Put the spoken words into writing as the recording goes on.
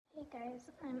guys,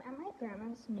 I'm at my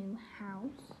grandma's new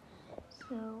house.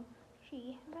 So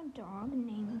she has a dog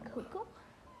named Coco,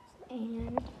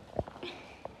 and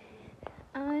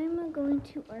I'm going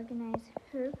to organize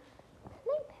her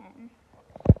playpen.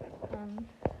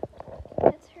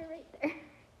 That's her right there.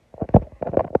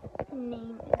 Her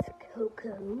name is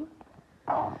Coco,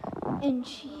 and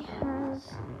she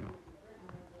has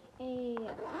a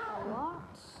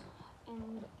lot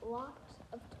and lots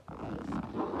of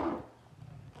toys.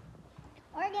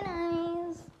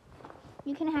 Organize!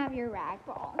 You can have your rag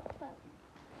ball, but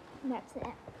that's it.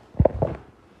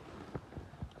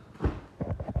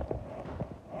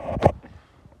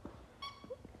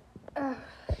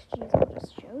 Jeez, I'll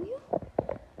just show you.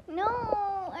 No,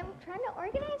 I'm trying to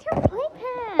organize her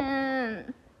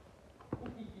playpen.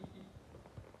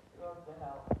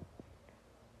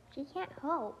 She can't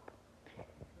help.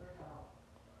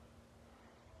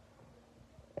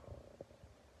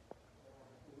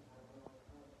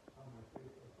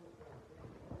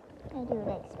 I do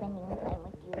like spending time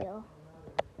with you, Bill.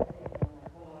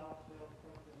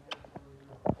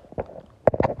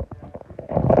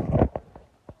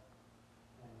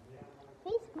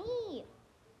 Face me.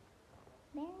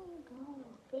 There you go.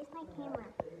 Face my camera.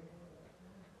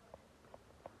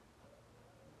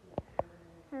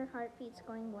 Her heartbeat's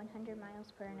going 100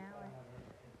 miles per hour.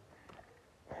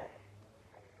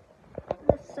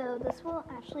 So this will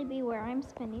actually be where I'm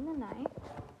spending the night.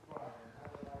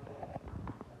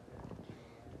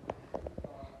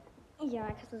 Yeah,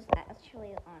 because it's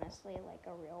actually honestly like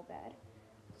a real bed.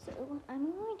 So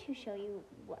I'm going to show you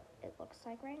what it looks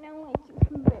like right now. Like you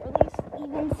can barely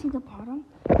even see the bottom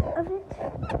of it.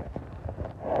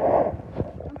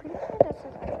 I'm pretty sure this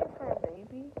is actually for a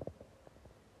baby,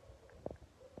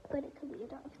 but it could be a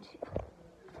dog too.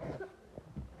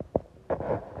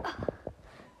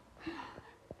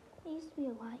 It used to be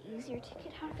a lot easier to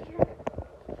get out of here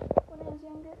when I was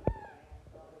younger.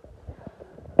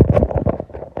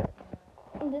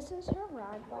 This is her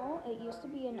rag ball. It used to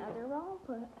be another ball,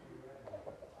 but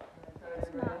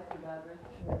it's not.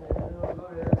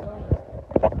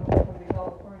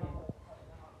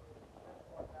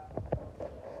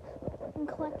 I'm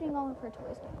collecting all of her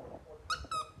toys now.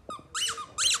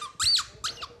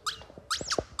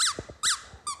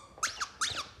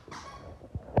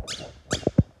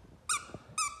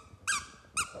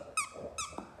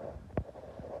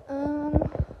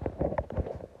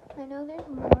 I know there's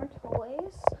more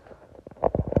toys.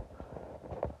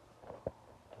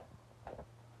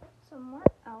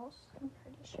 Somewhere else, I'm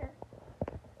pretty sure.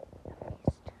 At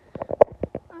least.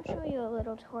 I'll show you a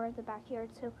little tour of the backyard.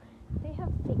 So they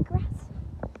have fake grass.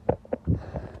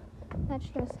 That's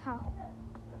just how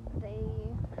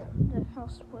the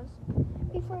house was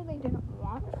before. They didn't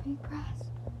want fake grass.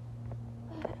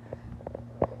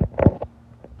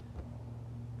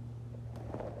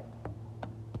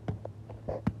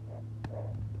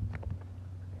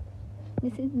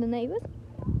 This is the neighbors.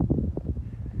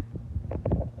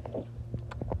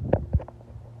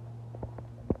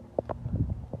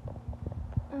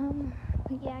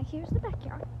 But yeah, here's the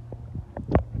backyard.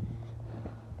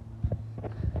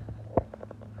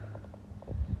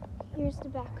 Here's the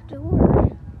back door.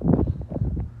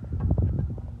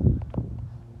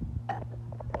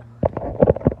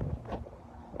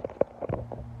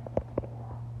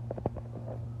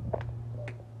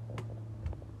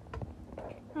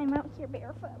 I'm out here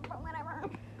barefoot, but whatever.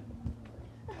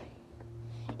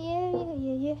 Yeah.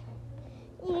 Yeah.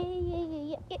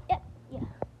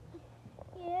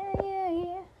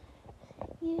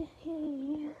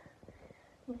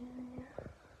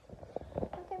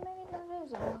 Okay, maybe that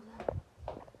is all.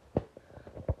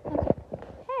 Okay.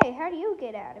 Hey, how do you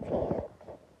get out of here?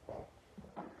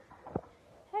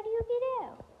 How do you get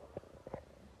out?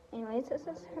 Anyways, this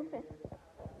is her bed.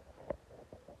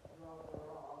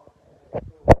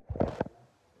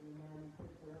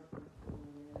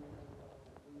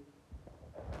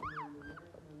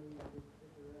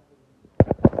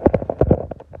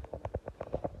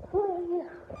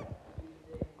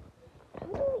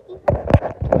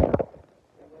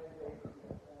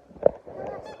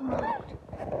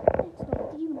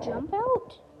 Jump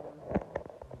out?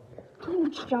 Do you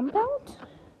jump out?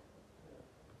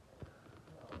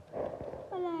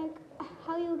 Or like,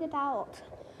 how you get out?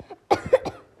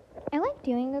 I like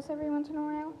doing this every once in a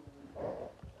while.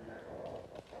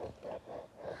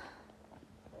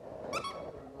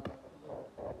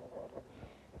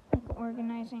 Like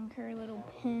organizing her little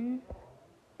pen.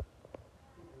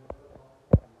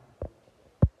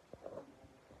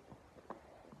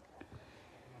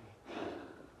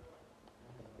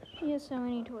 She has so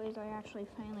many toys, I actually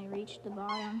finally reached the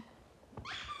bottom.